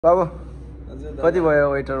बाबु कति भयो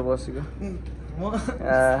वेटर बसेको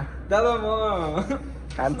दादा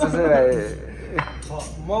खान्छ चाहिँ भाइ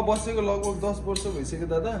म बसेको लगभग 10 वर्ष भइसक्यो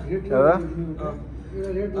दादा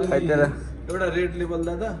एउटा रेड लेभल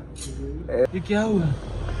दादा ये क्या हुआ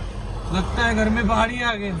लगता है घर में पहाड़ी आ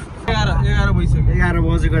गए 11 भइसक्यो 11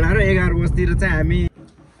 बजेको र 11 बजेतिर चाहिँ हामी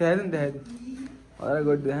देखाइदिनु अरे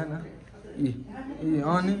गोड देखा न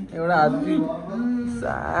अनि एउटा हात्ती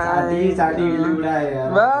साडी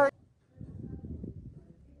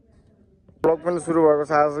ब्लग पनि सुरु भएको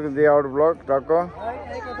छ आजको डे आउट ब्लग टक्क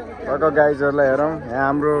गाइजहरूलाई हेरौँ यहाँ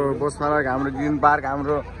हाम्रो बोस पार्क हाम्रो ग्रिन पार्क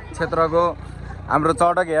हाम्रो क्षेत्रको हाम्रो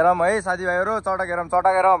चटक हेरौँ है साथीभाइहरू चटक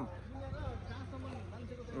हेरौँ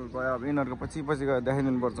भयो अब यिनीहरूको पछि गएर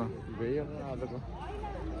देखाइदिनु पर्छ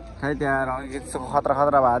खै त्यहाँ अलिकति खतरा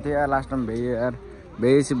भएको थियो यार लास्ट टाइम भ्याइयो यार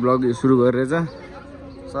भ्याएपछि ब्लग सुरु गरेर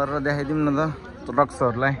सर देखाइदिउँ न त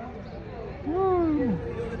ट्रक्सहरूलाई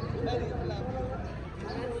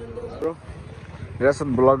रेसत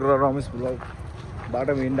ब्लग र रमेश ब्लग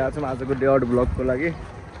बाटोमा हिँडिरहेको छौँ आजको डे आउट ब्लगको लागि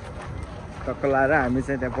टक्क लाएर हामी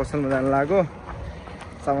चाहिँ त्यहाँ पसलमा जानु लाग्यो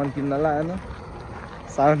सामान किन्नलाई होइन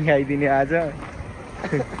सामान खाइदिने आज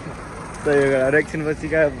त्यही भएर एकछिन पछि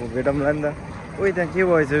कहाँ भेटौँला नि त ओइ त्यहाँ के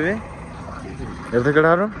भएछ बे हेर्छ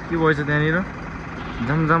केटाहरू के भएछ त्यहाँनिर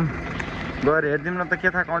झमझम गएर हेरिदिउँ न त के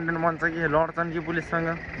थाहा कन्टेन्ट मन छ कि लड्छन् कि पुलिससँग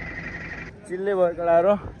चिल्ले भयो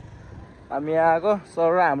केटाहरू हामी यहाँ आएको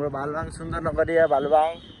सर हाम्रो भालुबाङ सुन्दर नगरिया भालुबाङ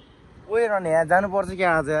ओइ रहने यहाँ जानुपर्छ कि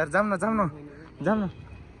आज यार जाऊँ न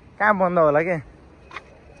कहाँ बन्द होला के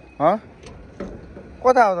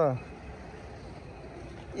कता हो त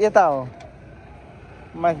यता हो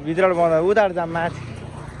माथि भित्रबाट बन्द उताबाट जाऊँ माथि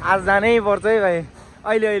आज जानै पर्छ है भाइ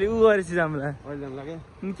अहिले उ गरेपछि जाउँला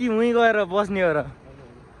कि उहीँ गएर बस्ने हो र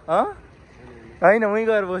होइन उहीँ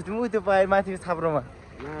गएर बस्ने उ त्यो पाए माथि छाप्रोमा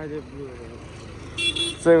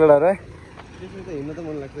सयबाट है हिँड्न त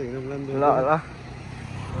मन लाग्छ ल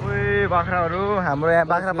ओइ बाख्राहरू हाम्रो यहाँ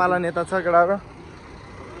बाख्रा पालन यता छ केटाहरू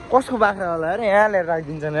कसको बाख्रा होला अरे यहाँ ल्याएर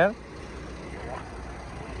राखिदिन्छन् यार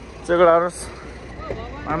केटाहरू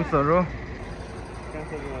माम्सहरू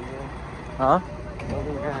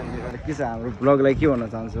के छ हाम्रो ब्लगलाई के भन्न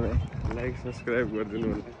चाहन्छु भाइ लाइक सब्सक्राइब गरिदिनु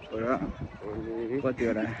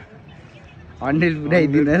कतिवटा 100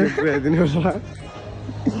 पुऱ्याइदिनु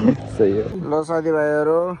सही हो ल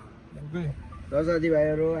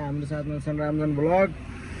साथीभाइहरू हाम्रो साथमा छन्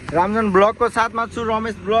रामजन ब्लगको साथमा छु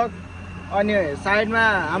रमेश ब्लग अनि साइडमा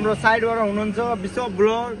हाम्रो साइडबाट हुनुहुन्छ विश्व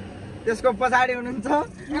ब्लग त्यसको पछाडि हुनुहुन्छ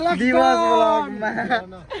दिवस ब्लगमा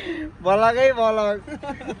ब्लग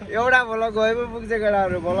एउटा ब्लग गए पो पुग्छ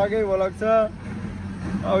केटाहरू ब्लगै ब्लग छ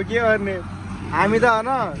अब के गर्ने हामी त होइन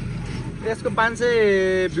यसको 500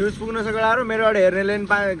 भ्युज पुग्नु छ केटाहरू मेरोबाट हेर्नेले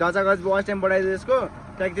घचाघच वाच टाइम बढाइदियो यसको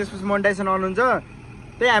त्यहाँदेखि त्यसपछि मोनेटाइजेसन आउनुहुन्छ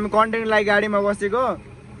त्यही हामी कन्टेन्ट लागि गाडीमा बसेको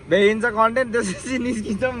भ्याइन्छ कन्टेन्ट त्यसपछि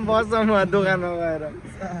निस्किन्छौँ बस्छौँ दोकानमा गएर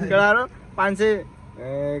केटाहरू 500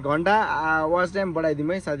 घन्टा वाच टाइम बढाइदिउँ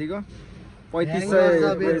है साथीको 3500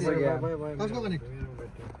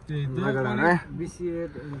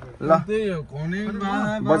 ल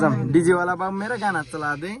बजाम डीजे वाला बाबु मेरा गाना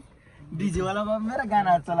चला दे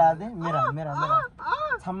मेरा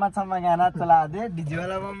छम्मा गाना चला दे डीजे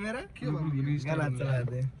वाला बाबु मेरा गाना चला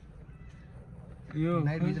दे यो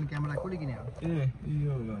नाइट भिजन क्यामेरा कसले किन्यो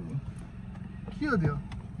यो बाबु के हो त्यो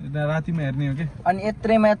रातिमा हेर्ने हो के अनि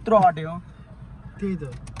यत्रेमा यत्रो हट्यो त्यही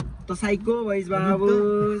त साइको भइस बाबु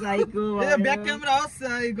साइको ए ब्याक क्यामेरा हो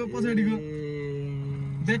साइको पछाडीको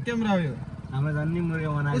ब्याक क्यामेरा हो यो हाम्रो झन् नि मुर्गे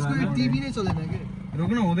बनाएको यसको टिभी नै चलेन के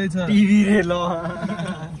रोक्न हुँदैछ टिभी रे ल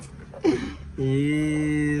ए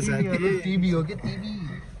साथी टिभी हो के टिभी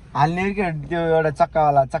हाल्ने के त्यो एउटा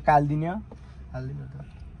चक्कावाला चक्का हाल्दिने हो हाल्दिनु त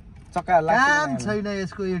चक्का काम छैन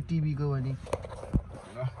यसको यो टिभी को पनि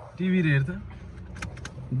टिभी रे हेर त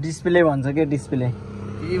डिस्प्ले भन्छ के डिस्प्ले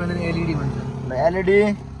टिभी भन्दा नि एलईडी भन्छ एलईडी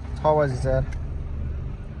 6 बजे सर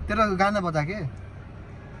तेरा गाना बजा के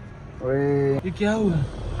ओए ये क्या हुआ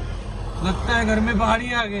लगता है घर में पहाड़ी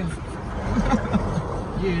आ गए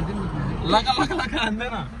ये लगा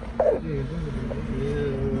हान्दैन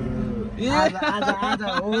आज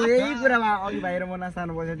ओ यही कुरामा अघि बाहिर मना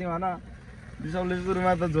सानो बसेको थियौँ होइन बिसपले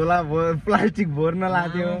सुरुमा त झोला प्लास्टिक भर्न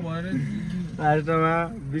लाग्थ्यो लास्टमा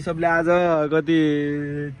बिसपले आज कति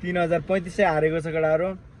 3500 हारेको छ केटाहरू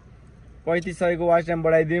 3500 को वाच टाइम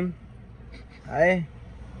बढाइदिउँ है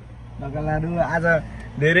ढकालाहरू आज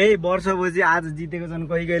धेरै वर्षपछि आज जितेको छन्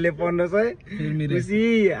कहिले 1500 खुसी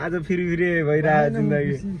आज फेरि भइरहेको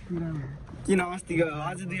जिन्दगी किन अस्तिको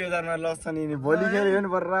आज 2000 मा लस छ नि भोलि खेल्यो भने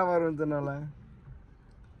बराबर हुन्छ नला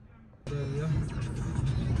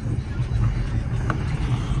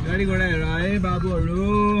गाडी घोडा हेर है बाबुहरू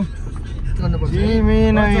तिमी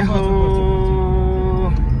नै हो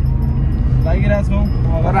लागिरहेको छौँ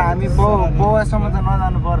तर हामी पौवासम्म त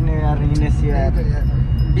नजानु पर्ने यार हिँडेसी यार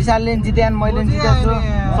विशालले जित्यान मैले जितेको छु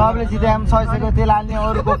सबले जित्याम 600 को तेल हाल्ने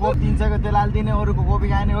अरूको कोप 300 को तेल हालिदिने अरूको कोपी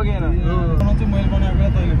खाने हो कि होइन मैले बनाएको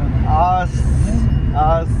तैँले हस्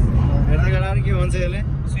हस् हेर्दै गर्दा के भन्छ यसले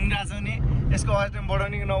सुनिरहेको छौ नि यसको आइटम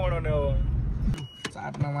बढाउने कि नबढाउने हो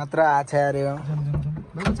चाट्न मात्र आछ अरे हो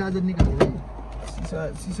चार्जर निकाल्नु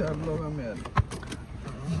सिसाहरू लगाउने यार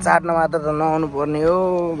चाट्न मात्र त नआउनु पर्ने हो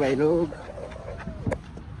भाइ लोग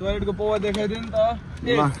टोयलेटको पौवा देखाइदियो नि त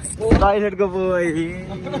टोयलेटको पौवा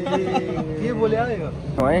के बोल्यो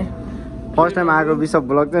है फर्स्ट टाइम आएको बिसप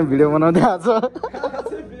ब्लग चाहिँ भिडियो बनाउँदै आएको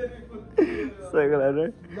छ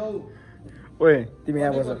ओए तिमी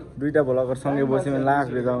यहाँ बस दुईटा भ्लगर सँगै बस्यो भने लाख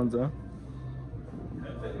रेजा हुन्छ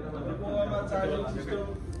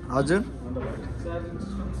हजुर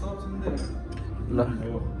ल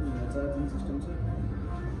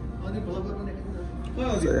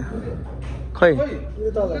खै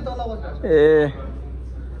ए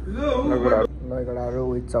लगडाहरू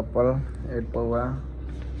विथ चप्पल 8 पौवा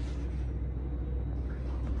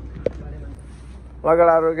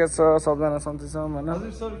लगडाहरू के छ सबजना सन्चै छौँ होइन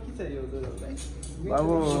हजुर सर के चाहियो हजुरहरूलाई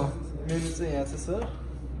बाबु मेनु चाहिँ यहाँ छ सर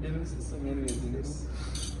मेनु हेरिदिनुहोस्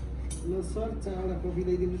ल सर चावडा कफी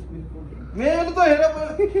ल्याइदिनुहोस् मेनु त हेर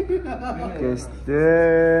त्यस्तै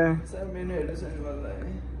सर मेनु हेर्नुहोस् अनि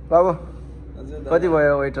मलाई बाबु हजुर कति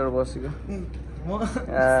भयो वेटर बसेको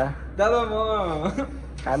दादा म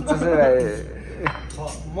खान्छु चाहिँ भाइ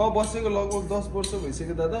म बसेको लगभग 10 वर्ष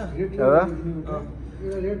भइसक्यो दादा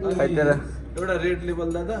एउटा रेड लेभल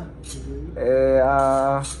दादा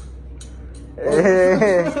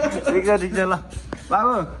ठिक छ ल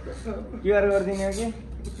बाबु क्युआर गरिदिने हो कि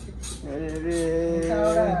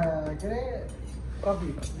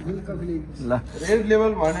ल रेड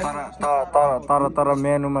लेभल भने तर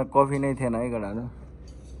मेनुमा कफी नै थिएन है गडाहरू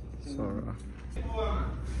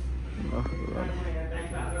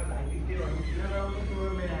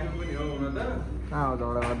कहाँ हो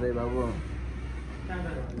झगडा गर्दै बाबु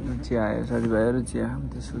चिया आयो साथीभाइहरू चिया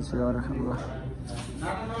त्यसपछि अरू खानु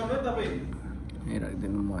यहीँ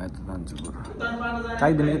राखिदिनु म यता जान्छु बरु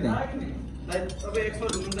चाहिदिनु कि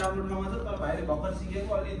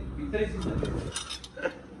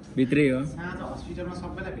भित्रै हो हस्पिटलमा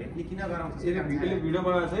सबैलाई भेट्ने किन गराउँछ भिडियो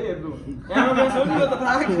बनाएको छ है हेर्नु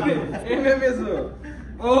एमएमएस हो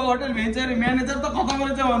ओ होटल भेन्चर म्यानेजर त खतम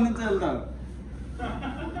रहेछ भनिदिन्छ अहिले त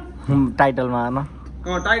टाइटलमा आएन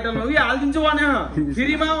टाइटलमा उयो हालिदिन्छु भने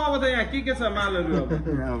फ्रीमा अब त यहाँ के छ मालहरू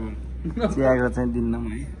अब चियाको चाहिँ दिन्न म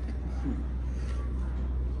है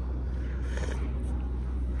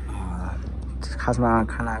खासमा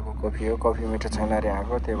खाना आएको कफी हो कफी मिठो छैन अरे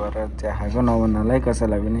आएको त्यही भएर चिया खाएको नभन्नलाई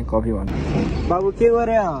कसैलाई पनि कफी भन्नु बाबु के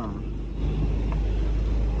गरे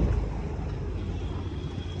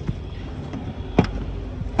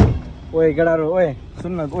ओए केटाहरू ओए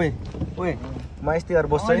सुन्न ओए ओए म यस्तै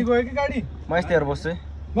बस्छु गयो कि गाडी म यस्तै बस्छु है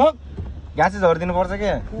घाँस चाहिँ झरिदिनु पर्छ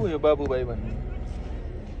क्या को यो बाबु भाइ भन्ने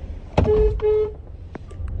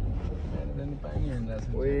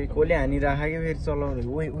ओए कसले हानिराख कि फेरि चलाउने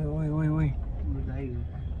ओए ओए ओए ओए ओए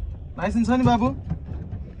लाइसेन्स छ नि बाबु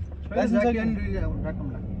लाइसेन्स छ कि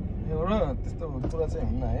एउटा त्यस्तो कुरा चाहिँ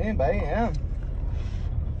हुन्न है भाइ यहाँ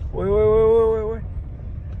ओए ओए ओए ओए ओए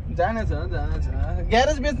जाने छ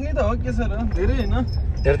ग्यारेज बेच्ने त हो के छ र धेरै होइन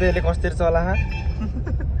हेर्दै यसले कसरी चला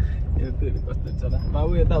कस्तो चला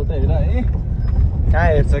बाबु यताउता हेर है कहाँ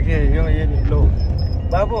हेर्छ कि यो लो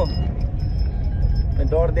बाबु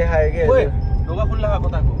डर देखायो कि ढोका खुल्ला भएको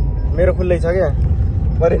कताको मेरो खुल्लै छ क्या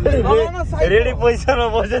रेडी पोजिसनमा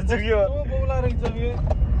बसेको छु कि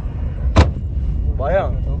भयो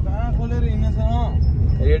कहाँ खोलेर हिँड्छ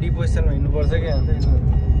रेडी पोजिसनमा हिँड्नुपर्छ क्या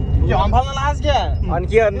हम्फाल्न लाज क्या अनि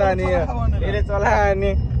के अन्त अनि यसले चलायो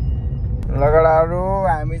अनि लगडाहरू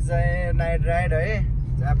हामी चाहिँ नाइट राइड है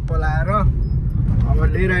झ्याप्प लाएर अब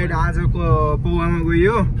डे राइड आजको पौवामा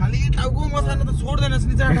गयो खालि टाउको मसाना त छोड्दैनस्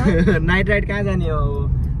नि जान नाइट राइड कहाँ जाने हो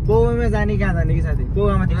पौवामा जाने कहाँ जाने कि साथी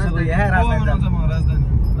पौवामा दिउँसो गयो राजधानी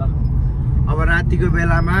अब रातिको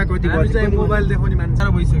बेलामा कति बजी मोबाइल देखाउने मान्छे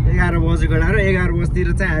भइसक्यो 11 बजेको र 11 बजीतिर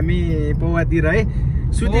चाहिँ हामी पौवातिर है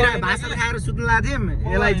सुतिर भाषा खाएर सुत्नु लाग्थ्यौँ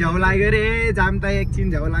यसलाई झ्याउ लाग्यो अरे जाम त एकछिन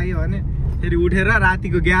झ्याउ लाग्यो भने फेरि उठेर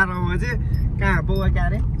रातिको 11 बजे कहाँ पौवा क्या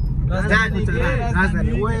अरे राजधानी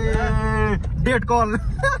डेट कल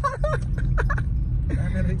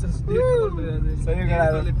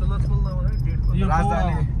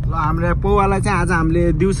राजधानी ल हाम्रो पौवालाई चाहिँ आज हामीले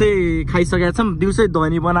दिउँसै खाइसकेका छौँ दिउँसै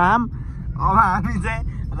धनी बनाम अब हामी चाहिँ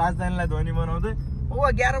राजधानीलाई धनी बनाउँदै पौवा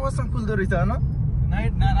 11 बजीसम्म खुल्दो रहेछ होइन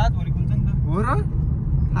नाइट रातभरि खुल्छ नि त हो र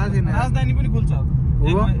थाहा छैन राजधानी पनि खुल्छ हो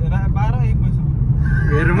 12-1 बजीसम्म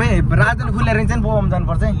हेरौँ है राजधानी खुलेर चाहिँ बोम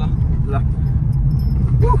जानुपर्छ है ल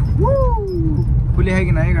खुले है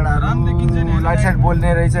कि नै गडाहरू लाइट साइट बोल्ने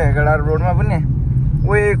रहेछ गडाहरू रोडमा पनि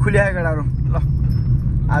ओए खुले है गडाहरू ल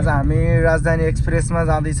आज हामी राजधानी एक्सप्रेसमा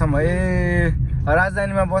जाँदैछौँ है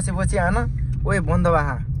राजधानीमा बसेपछि होइन ओए बन्द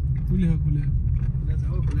बाहा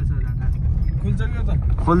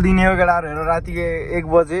खोलिदिने हो केटाहरू हेर रातिको 1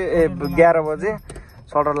 बजे 11 बजे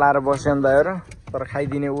सटर लाएर बस्यो नि त तर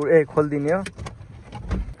खाइदिने खोलिदिने हो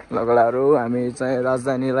ल केटाहरू हामी चाहिँ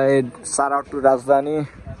राजधानीलाई सारा टु राजधानी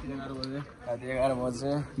राति 11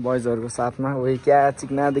 बजे बॉयजहरूको साथमा वही क्या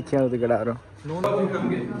चिकना देखियो त केटाहरू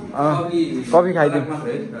कफी खाइदिउँ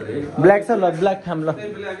ब्ल्याक छ ल ब्ल्याक खाम ल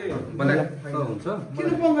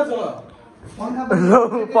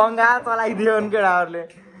पंखा चलाइदियो नि केटाहरूले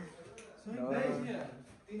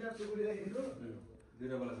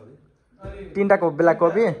तीनटा ब्ल्याक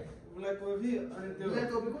कफी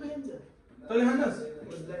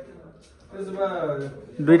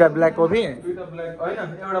दुईटा ब्ल्याक कफी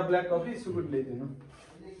एउटा ब्ल्याक कफी सुकुटी ल्याइदिनु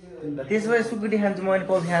त्यसो भए सुकुटी खान्छु मैले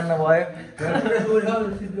कफी खान्न भयो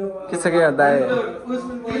के छ के दाइ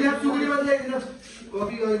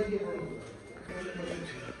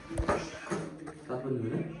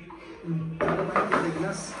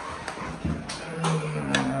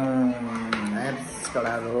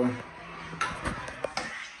कडारो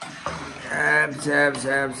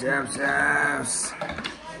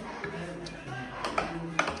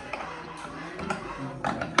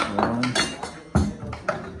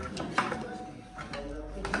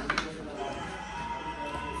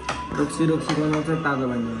रोक्सी बनाउँछ ताजा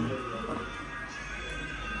बन्यो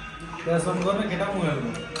त्यहाँसम्म गर्न केटा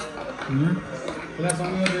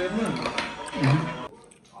त्यहाँसम्म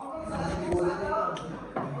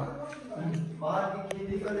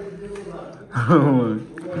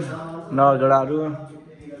नगडाहरू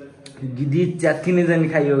गिदी च्यात्तिने जाने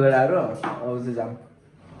खाइयो गडाहरू अब चाहिँ जाऊँ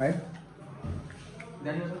है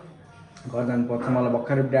घर जानुपर्छ मलाई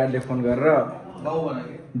भर्खरै ड्याडले फोन गरेर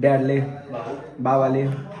ड्याडले बाबाले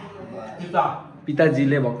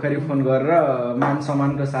पिताजीले भर्खरै फोन गरेर मान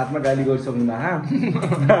सम्मानको साथमा गाली गरिसक्नु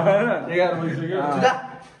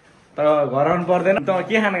तर घर आउनु पर्दैन त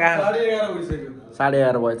के खान गएको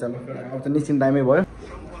 11:30 भयो चल अब त निश्चित टाइमै भयो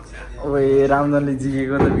अब रामजनले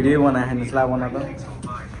जिकेको त भिडियो बनाएन स्ला बना त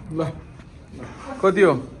ल कति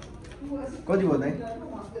हो कति भयो दाइ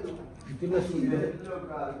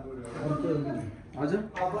हजुर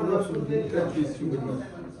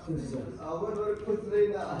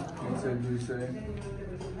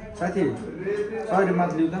साथी 100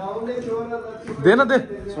 मात्र लिउ त देन दे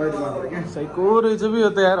 100 मात्र के सहीको रहेछ बे यो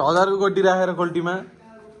त यार 1000 को गड्डी राखेर कोल्टीमा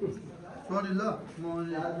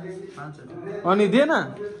अनि दिएन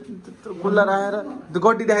खुल्ला राखेर त्यो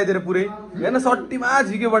गड्डी देखाइदिएर पुरै हेर्न सट्टीमा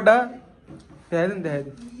झिक्यो बड्डा देखाइदिनु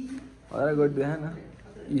 1000 गड्डी देखाएन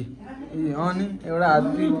अनि एउटा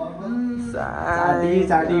हात्ती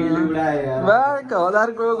 1000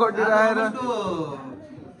 को गड्डी राखेर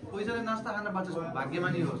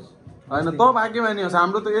होइन त भाग्यमानी होस्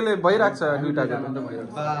हाम्रो त यसले भइरहेको छ दुइटाको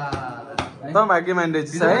त भाग्यमानी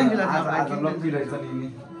रहेछ है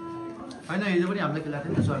हैन हिजो पनि हामीले खेलाएको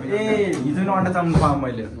थियौ नि स्वामी ए हिजो नि अन्डा चाम्नु पाएँ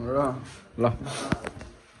मैले ल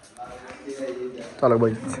चल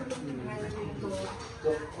गइ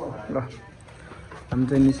ल हामी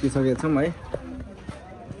चाहिँ निस्किसकेका छौँ है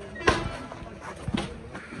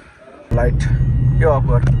लाइट यो अफ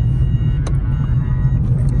गर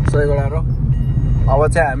सही गराएर अब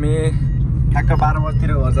चाहिँ हामी ठ्याक्क 12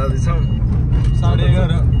 बजीतिर घर जाँदैछौँ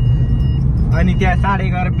 11:30 अनि त्यहाँ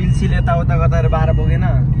 11:30 बिल्सीले यताउता गर्दा 12 पुगेन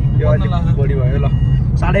यो अलिक बढी भयो ल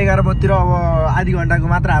 11:30 बजीतिर अब आधी घन्टाको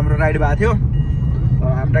मात्र हाम्रो राइड भएको थियो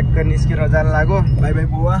हामी ट्याक्क निस्केर जान लाग्यो बाई बाई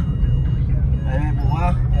बुवा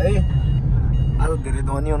है आज धेरै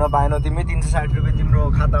धनी हुन पाएन तिमी 360 रुपियाँ तिम्रो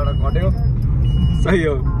खाताबाट घट्यो सही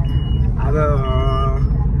हो आज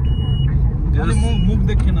मुख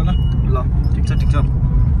देखेन ल ठिक छ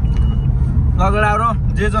लगडाहरू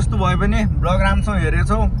जे जस्तो भए पनि ब्लग राम्रोसँग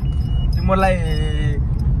हेरेछौ तिमीहरूलाई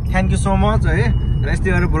थ्याङ्क यू सो मच है र यस्तै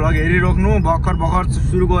गरेर भ्लग हेरिराख्नु भर्खर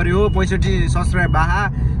सुरु गर्यो 65 सब्सक्राइब बाहा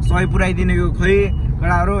 100 पुऱ्याइदिने यो खोइ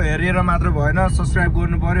गडाहरू हेरेर मात्र भएन सब्सक्राइब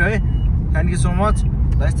गर्नु पर्यो है थ्याङ्क यू सो मच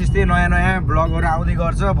यस्तै नयाँ भ्लगहरू आउँदै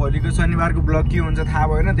गर्छ भोलिको शनिबारको भ्लग के हुन्छ थाहा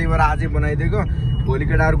भएन त्यही भएर आजै बनाइदिएको भोलि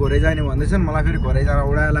केटाहरू घरै जाने भन्दैछन् मलाई फेरि घरै जान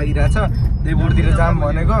उडा लागिरहेछ देवगोठतिर जाम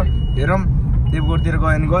भनेको हेरौँ देवगोठतिर गयो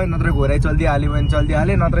भने गयो नत्र घोरै चल्दिहाल्यो भने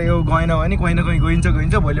चल्दिहाल्यो नत्र यो गएन भने कहीँ न कहीँ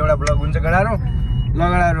गइन्छ भोलि एउटा भ्लग हुन्छ केटाहरू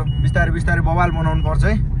लगडाहरू बिस्तारै बवाल बनाउनु पर्छ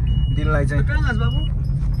है दिनलाई चाहिँ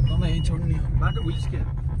न यही छोड्ने हो बाटो भुलिस् के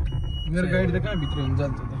मेरो गाडी त कहाँ भित्र हुन्छ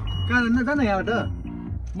जान्छ त कहाँ जान्न जान्न यहाँबाट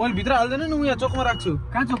मैले भित्र हाल्दैन नि म यहाँ चोकमा राख्छु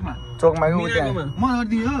कहाँ चोकमा चोकमा कि मिराकोमा। म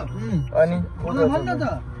गरिदिएँ हो अनि मलाई भन् न त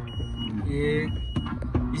ए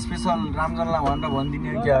स्पेसल रामजनलाई भनेर भनिदिने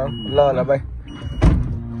हो क्या हो ल ल भाइ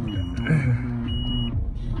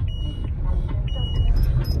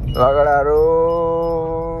लगडाहरू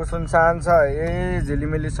सुनसान छ है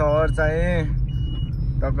झिलिमिली सहर चाहिँ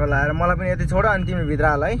टक्क लाएर मलाई पनि यति छोड अनि तिमी भित्र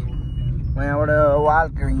हाल है म यहाँबाट वाल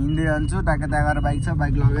हिँड्दै जान्छु ताका ताका बाइक छ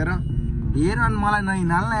बाइक लगेर हेर अनि मलाई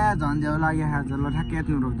नहिँडाल्न या झन्झ्याउ लाग्यो आज ल ठ्याक्कै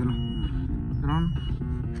यति रोक्दै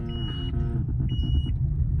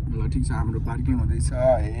ल ठिक छ हाम्रो पार्किङ हुँदैछ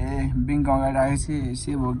ए ब्याङ्क अगाडि आएपछि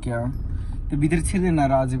से भयो क्या हो त्यो भित्र छिर्दैन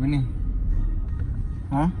र अझै पनि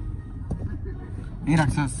यहीँ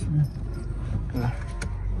राख्छस् ल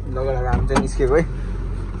लगेर हामी चाहिँ निस्केको है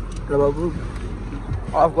ल बाबु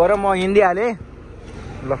अफ गर म हिँडिहालेँ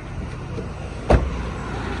ल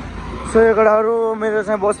सो एकडाहरू मेरो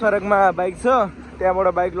चाहिँ बस पार्कमा बाइक छ त्यहाँबाट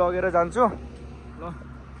बाइक लगेर जान्छु ल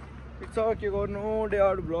ठिक छ के गर्नु डे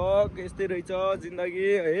आउट भ्लग यस्तै रहेछ जिन्दगी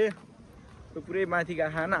है पुरै माथि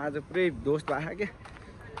गएको खाना आज पुरै दोस्त भएको के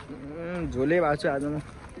झोले भएको छु आज म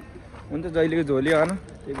हुन्छ जहिलेको झोले होइन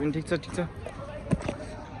त्यही पनि ठिक छ